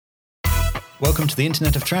Welcome to the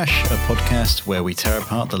Internet of Trash, a podcast where we tear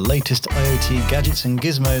apart the latest IoT gadgets and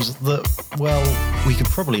gizmos that, well, we could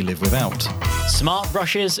probably live without. Smart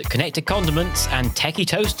brushes, connected condiments, and techie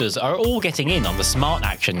toasters are all getting in on the smart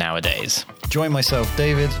action nowadays. Join myself,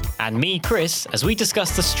 David. And me, Chris, as we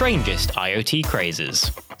discuss the strangest IoT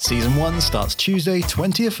crazes. Season 1 starts Tuesday,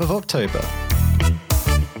 20th of October.